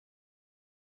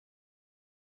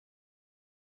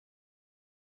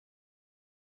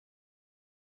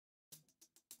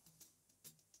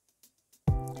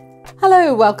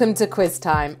Hello, welcome to Quiz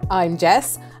Time. I'm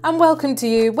Jess and welcome to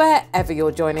you wherever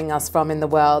you're joining us from in the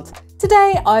world.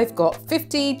 Today I've got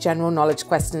 50 general knowledge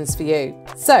questions for you.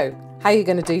 So, how are you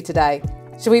going to do today?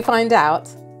 Shall we find out?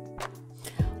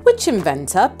 Which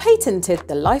inventor patented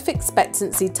the life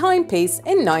expectancy timepiece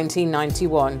in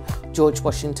 1991? George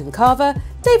Washington Carver,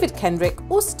 David Kendrick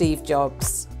or Steve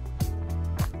Jobs?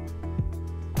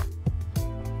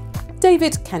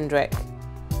 David Kendrick.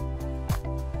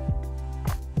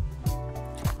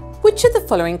 Which of the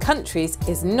following countries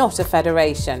is not a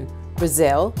federation?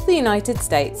 Brazil, the United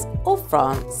States or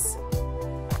France?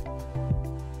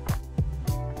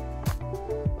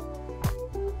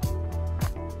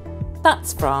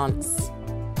 That's France.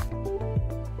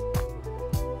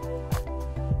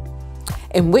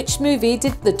 In which movie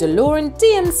did the DeLorean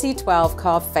DMC-12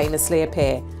 car famously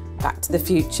appear? Back to the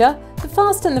Future, The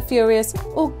Fast and the Furious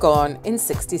or Gone in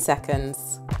 60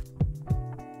 Seconds?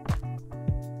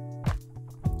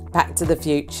 Back to the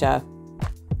Future.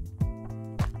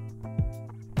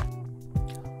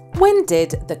 When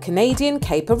did the Canadian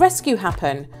Caper Rescue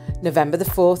happen? November the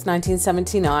 4th,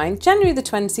 1979, January the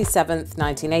 27th,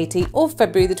 1980 or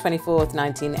February the 24th,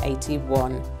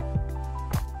 1981?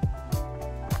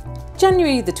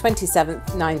 January the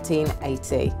 27th,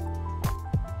 1980.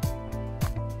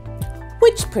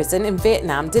 Which prison in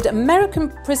Vietnam did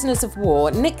American prisoners of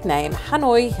war nickname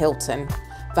Hanoi Hilton?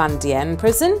 Van Dien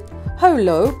Prison, Ho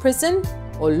Lo Prison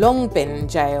or Long Binh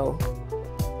Jail?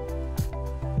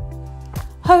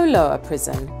 Ho Loa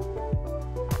Prison.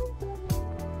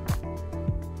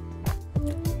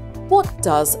 What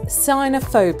does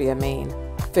cynophobia mean?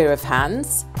 Fear of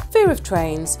hands, fear of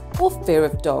trains or fear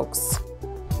of dogs?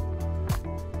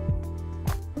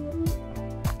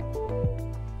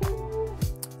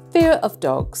 Fear of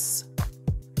dogs.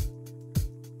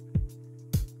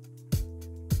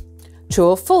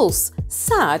 True or false?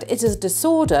 SAD is a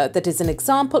disorder that is an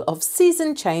example of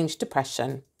season change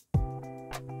depression.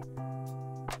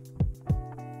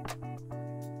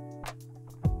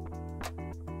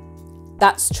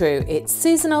 That's true, it's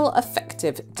seasonal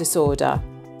affective disorder.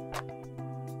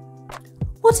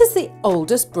 What is the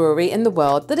oldest brewery in the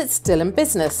world that is still in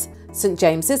business? St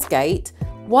James's Gate,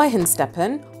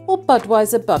 Weihenstephan or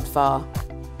Budweiser Budvar?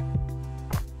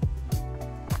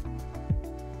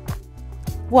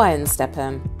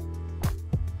 Weihenstephan.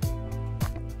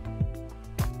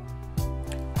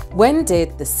 When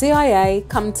did the CIA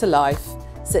come to life?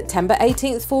 September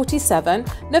 18th, 47,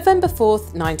 November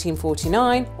 4th,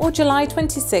 1949 or July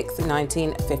 26th,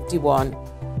 1951?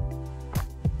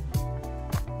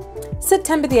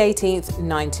 September the 18th,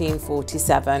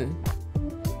 1947.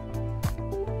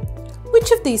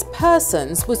 Which of these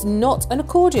persons was not an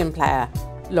accordion player?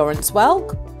 Lawrence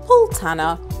Welk, Paul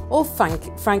Tanner or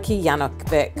Frankie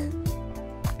Yankovic?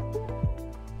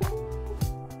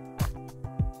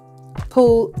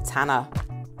 Paul Tanner.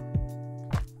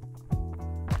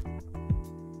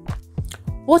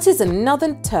 What is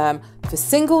another term for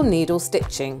single needle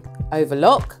stitching?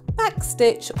 Overlock,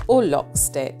 backstitch or lock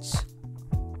stitch?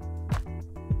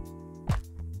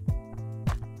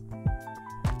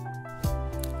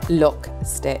 Lock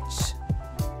stitch.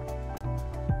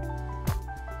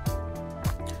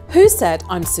 Who said,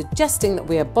 "I'm suggesting that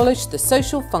we abolish the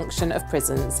social function of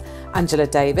prisons"? Angela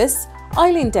Davis,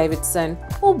 Eileen Davidson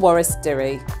or Wallace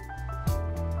Dirry?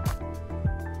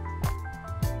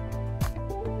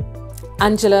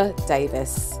 Angela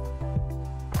Davis.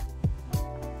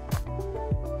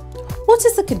 What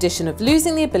is the condition of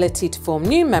losing the ability to form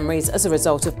new memories as a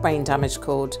result of brain damage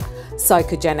called?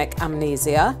 Psychogenic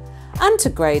amnesia,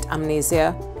 antegrade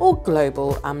amnesia or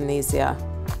global amnesia?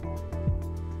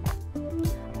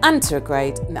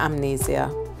 Antegrade amnesia.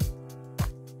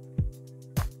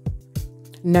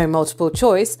 No multiple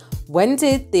choice. When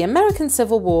did the American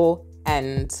Civil War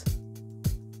end?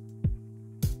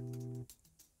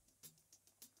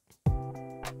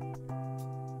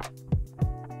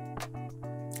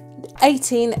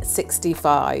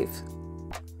 1865.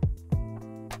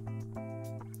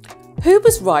 Who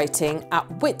was writing at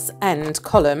Wits End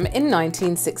column in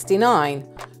 1969?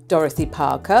 Dorothy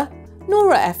Parker,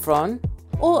 Nora Ephron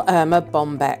or Irma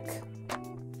Bombeck?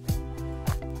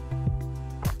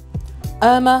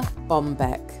 Irma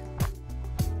Bombeck.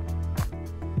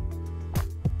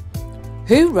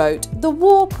 Who wrote The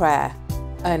War Prayer?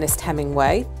 Ernest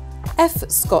Hemingway, F.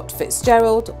 Scott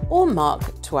Fitzgerald or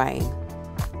Mark Twain?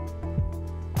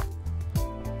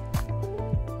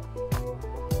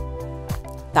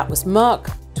 That was Mark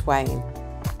Twain.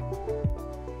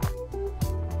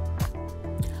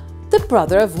 The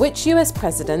brother of which US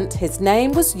president his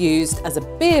name was used as a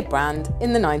beer brand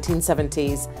in the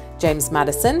 1970s? James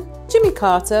Madison, Jimmy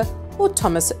Carter or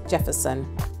Thomas Jefferson?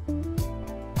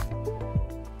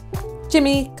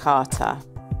 Jimmy Carter.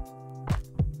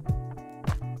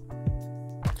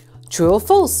 True or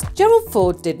false? Gerald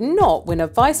Ford did not win a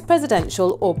vice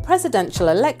presidential or presidential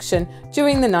election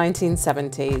during the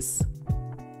 1970s.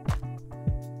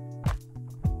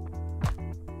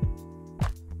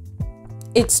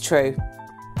 It's true.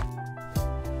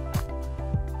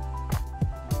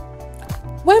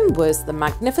 When was the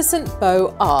Magnificent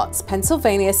Beaux Arts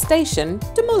Pennsylvania station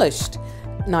demolished?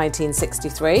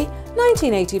 1963,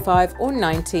 1985 or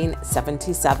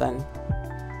 1977?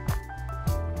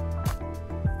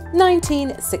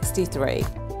 1963.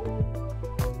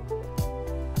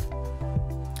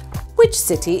 Which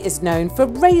city is known for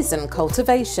raisin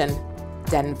cultivation?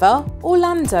 Denver,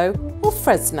 Orlando or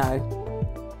Fresno?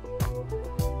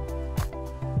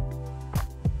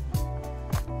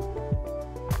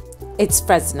 It's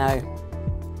Fresno.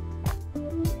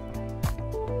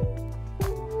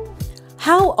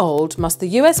 How old must the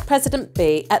US president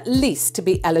be at least to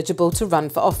be eligible to run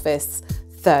for office?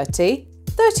 30,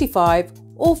 35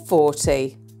 or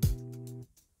 40?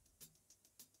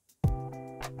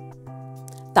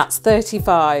 That's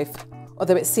 35,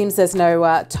 although it seems there's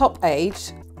no top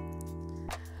age.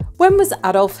 When was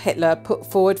Adolf Hitler put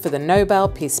forward for the Nobel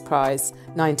Peace Prize?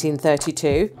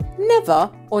 1932,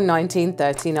 never, or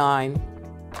 1939?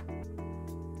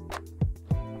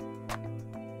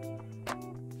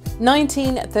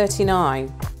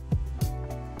 1939.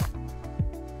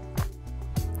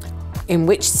 In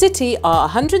which city are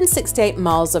 168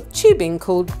 miles of tubing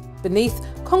called beneath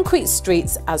concrete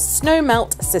streets as snow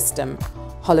melt system?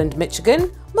 Holland,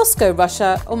 Michigan, Moscow,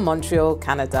 Russia or Montreal,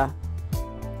 Canada?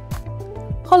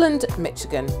 Holland,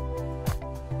 Michigan.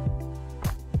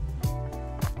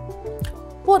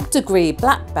 What degree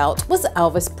black belt was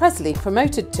Elvis Presley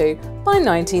promoted to by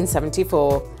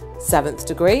 1974? 7th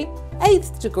degree,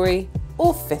 8th degree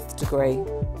or 5th degree?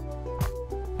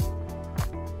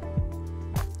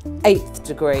 8th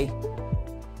degree.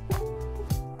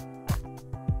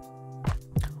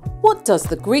 What does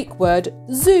the Greek word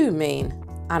zoo mean?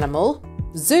 Animal,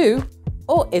 zoo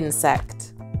or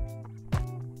insect?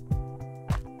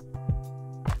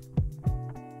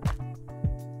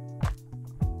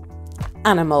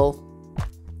 Animal.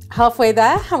 Halfway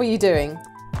there, how are you doing?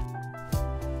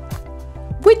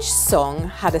 Which song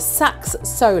had a sax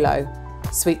solo?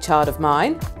 Sweet Child of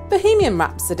Mine, Bohemian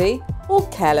Rhapsody or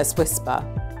Careless Whisper?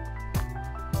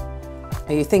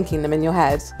 Are you thinking them in your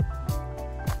head?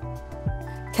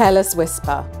 Careless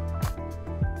Whisper.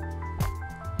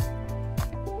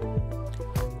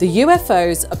 The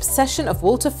UFO's obsession of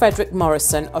Walter Frederick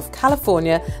Morrison of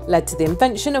California led to the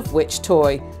invention of which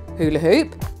toy? Hula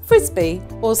hoop, frisbee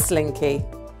or slinky?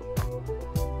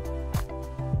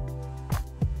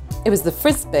 It was the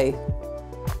frisbee.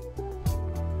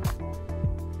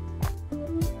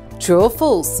 True or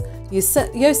false?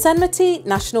 Yosemite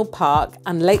National Park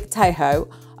and Lake Tahoe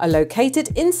are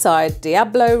located inside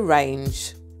Diablo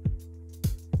Range.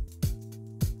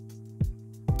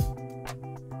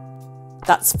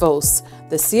 That's false.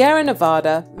 The Sierra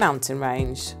Nevada mountain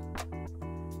range.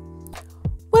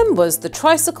 When was the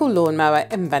tricycle lawnmower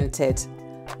invented?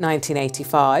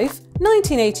 1985,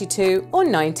 1982 or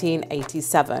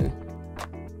 1987?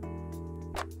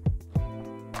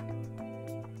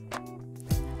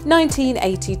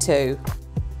 1982.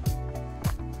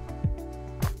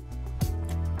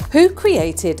 Who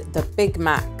created the Big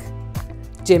Mac?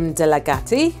 Jim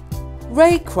DeLagatti,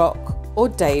 Ray Kroc or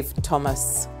Dave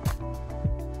Thomas?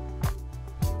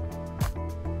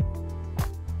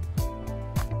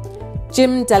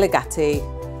 Jim DeLagatti.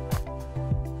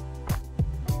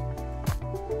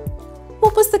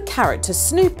 What was the character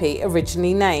Snoopy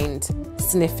originally named?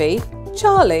 Sniffy,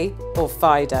 Charlie or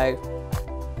Fido?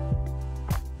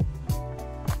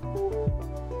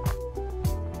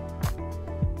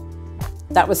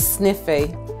 That was Sniffy.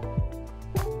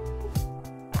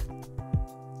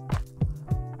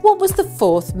 What was the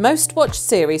fourth most watched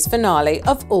series finale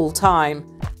of all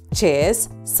time? Cheers,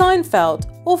 Seinfeld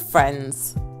or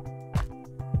Friends?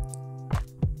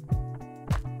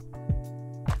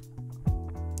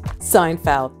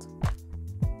 Seinfeld.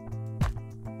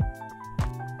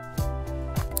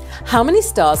 How many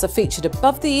stars are featured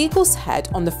above the eagle's head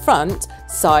on the front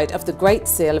side of the Great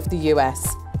Seal of the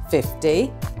US?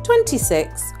 50,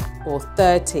 26 or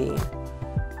 13?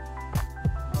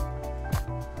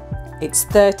 It's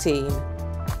 13.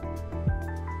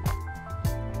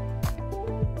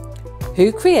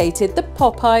 Who created the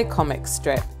Popeye comic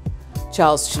strip?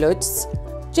 Charles Schulz,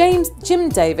 Jim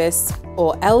Davis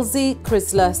or Elzie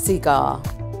Chrysler Segar?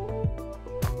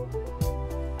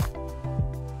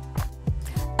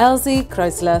 Elsie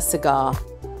Chrysler cigar.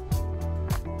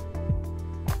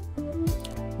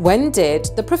 When did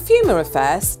the Perfumer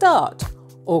affair start?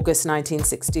 August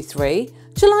 1963,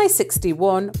 July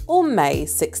 61 or May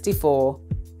 64?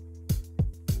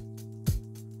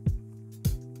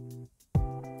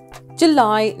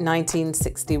 July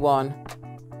 1961.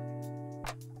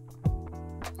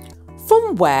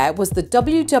 From where was the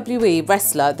WWE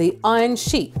wrestler the Iron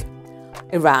Sheik?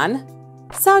 Iran,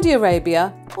 Saudi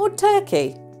Arabia or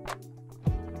Turkey?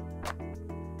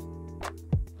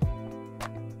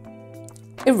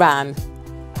 Iran.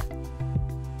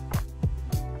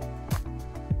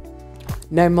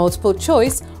 No multiple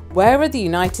choice. Where are the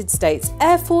United States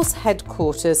Air Force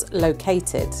headquarters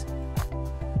located?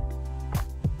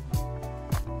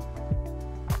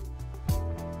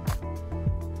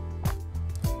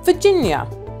 Virginia.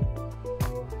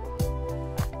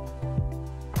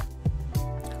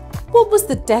 What was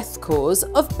the death cause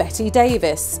of Betty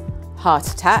Davis?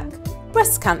 Heart attack,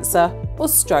 breast cancer or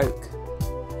stroke?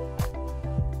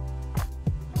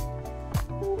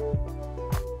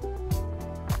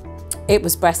 It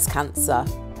was breast cancer.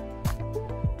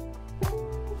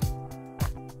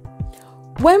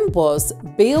 When was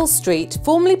Beale Street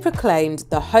formally proclaimed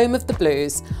the home of the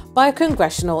blues by a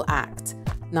congressional act?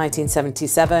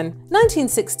 1977,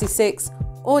 1966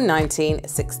 or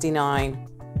 1969?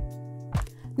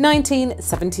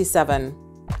 1977.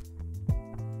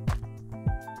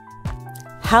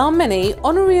 How many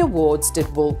honorary awards did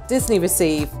Walt Disney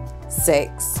receive?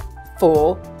 6,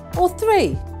 4 or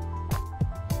 3?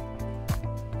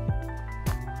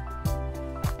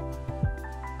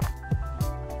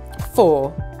 4.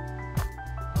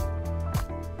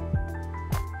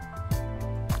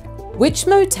 Which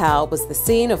motel was the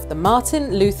scene of the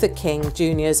Martin Luther King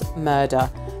Jr.'s murder?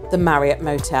 The Marriott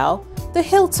Motel, the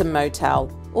Hilton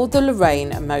Motel, or the Lorraine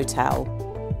Motel?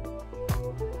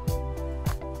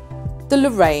 The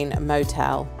Lorraine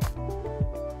Motel.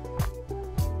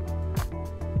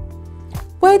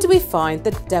 Where do we find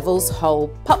the Devil's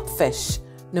Hole pupfish?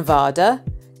 Nevada,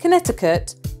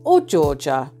 Connecticut, or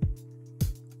Georgia?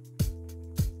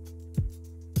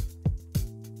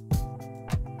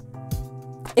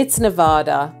 It's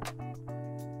Nevada.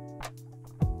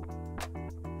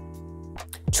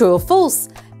 True or false?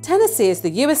 Tennessee is the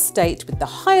US state with the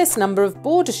highest number of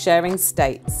border sharing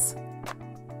states.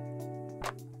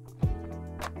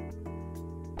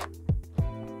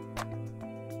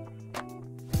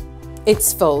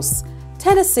 It's false.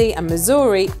 Tennessee and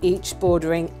Missouri each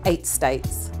bordering 8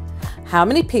 states. How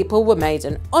many people were made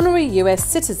an honorary US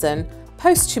citizen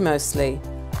posthumously?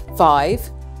 5,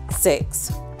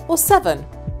 6 or 7?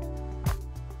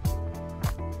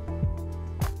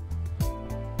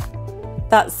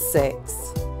 That's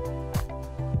 6.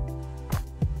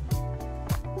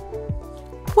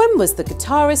 When was the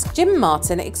guitarist Jim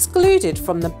Martin excluded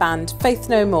from the band Faith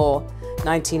No More?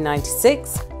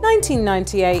 1996,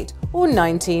 1998 or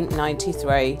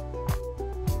 1993?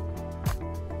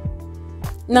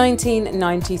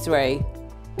 1993.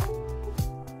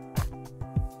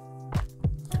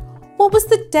 What was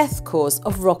the death cause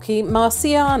of Rocky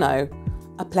Marciano?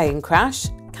 A plane crash,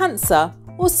 cancer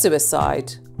or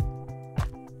suicide?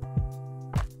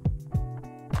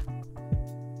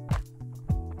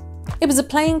 It was a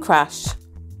plane crash.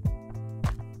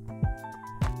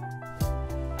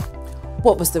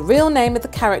 What was the real name of the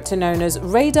character known as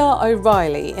Radar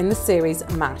O'Reilly in the series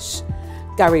MASH?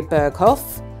 Gary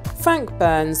Berghoff, Frank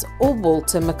Burns or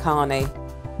Walter McCartney?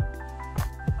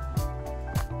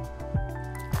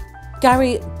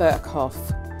 Gary Berghoff.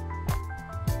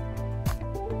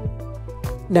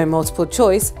 No multiple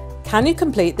choice. Can you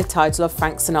complete the title of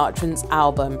Frank Sinatra's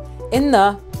album? In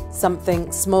the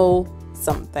something small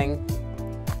something.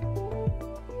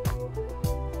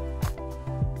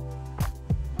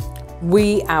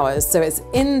 Wee hours, so it's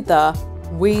in the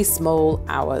wee small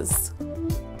hours.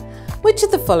 Which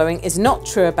of the following is not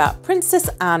true about Princess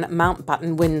Anne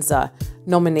Mountbatten Windsor?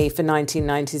 Nominee for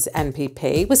 1990's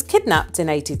NPP, was kidnapped in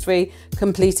 '83,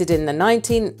 completed in the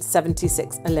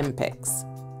 1976 Olympics.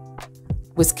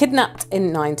 Was kidnapped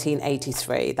in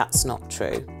 1983, that's not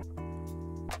true.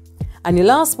 And your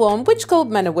last one, which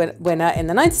gold medal winner in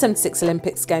the 1976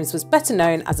 Olympics Games was better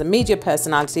known as a media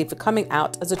personality for coming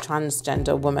out as a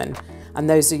transgender woman? And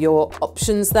those are your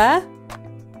options there.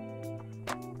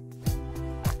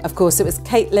 Of course, it was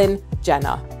Caitlyn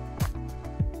Jenner.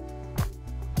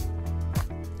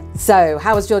 So,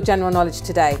 how was your general knowledge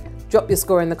today? Drop your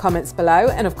score in the comments below,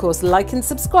 and of course, like and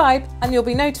subscribe, and you'll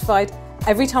be notified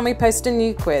every time we post a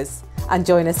new quiz. And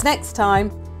join us next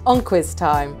time on Quiz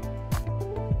Time.